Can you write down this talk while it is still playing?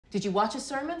Did you watch his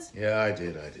sermons? Yeah, I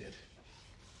did.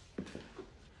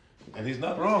 And he's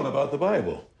not wrong about the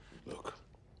Bible. Look,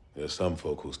 there's some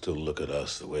folk who still look at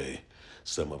us the way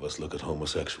some of us look at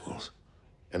homosexuals.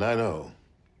 And I know,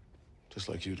 just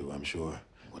like you do, I'm sure,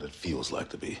 what it feels like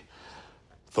to be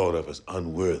thought of as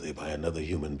unworthy by another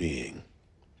human being.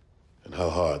 And how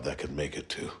hard that can make it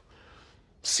to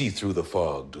see through the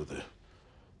fog to the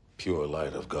pure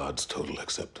light of God's total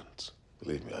acceptance.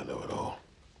 Believe me, I know it all.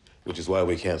 Which is why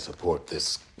we can't support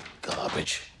this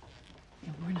garbage.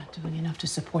 Yeah, we're not doing enough to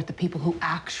support the people who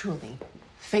actually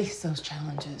face those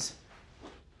challenges.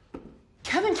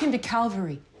 Kevin came to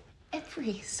Calvary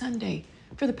every Sunday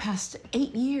for the past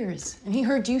 8 years, and he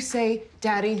heard you say,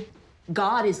 Daddy,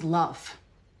 God is love.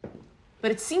 But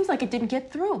it seems like it didn't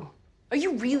get through. Are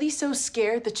you really so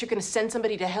scared that you're gonna send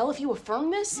somebody to hell if you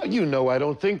affirm this? You know I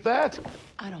don't think that.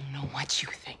 I don't know what you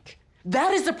think.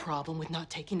 That is the problem with not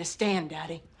taking a stand,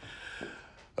 Daddy.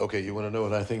 Okay, you want to know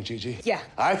what I think, Gigi? Yeah.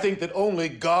 I think that only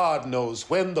God knows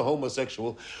when the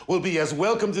homosexual will be as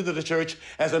welcomed into the church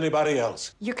as anybody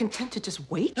else. You're content to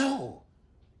just wait? No,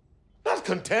 not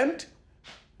content.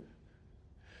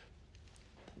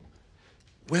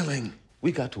 Willing.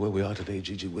 We got to where we are today,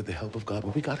 Gigi, with the help of God,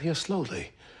 but we got here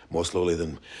slowly. More slowly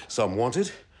than some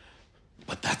wanted,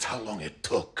 but that's how long it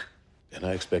took. And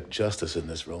I expect justice in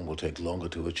this realm will take longer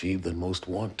to achieve than most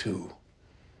want to.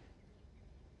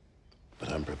 But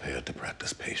I'm prepared to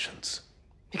practice patience.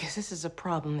 Because this is a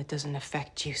problem that doesn't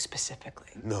affect you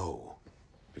specifically. No,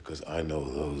 because I know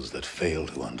those that fail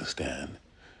to understand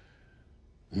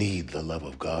need the love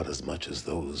of God as much as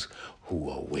those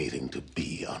who are waiting to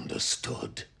be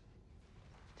understood.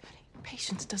 Daddy,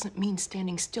 patience doesn't mean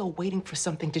standing still waiting for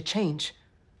something to change.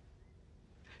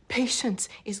 Patience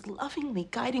is lovingly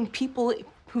guiding people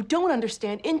who don't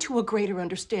understand into a greater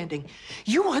understanding.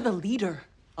 You are the leader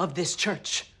of this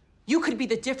church. You could be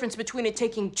the difference between it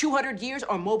taking 200 years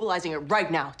or mobilizing it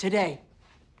right now, today.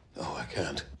 No, I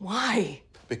can't. Why?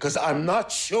 Because I'm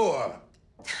not sure.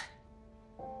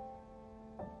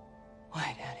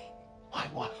 Why, Daddy? Why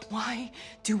what? Why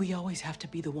do we always have to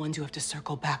be the ones who have to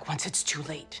circle back once it's too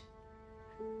late?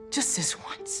 Just this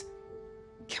once.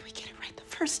 Can we get it right the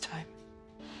first time?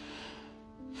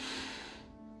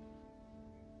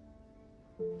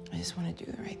 I just want to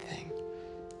do the right thing.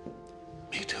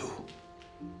 Me too.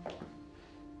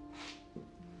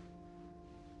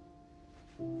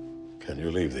 Can you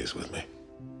leave these with me?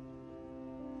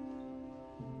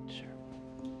 Sure.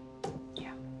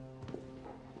 Yeah.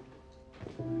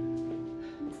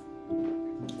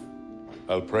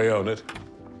 I'll pray on it.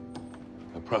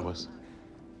 I promise.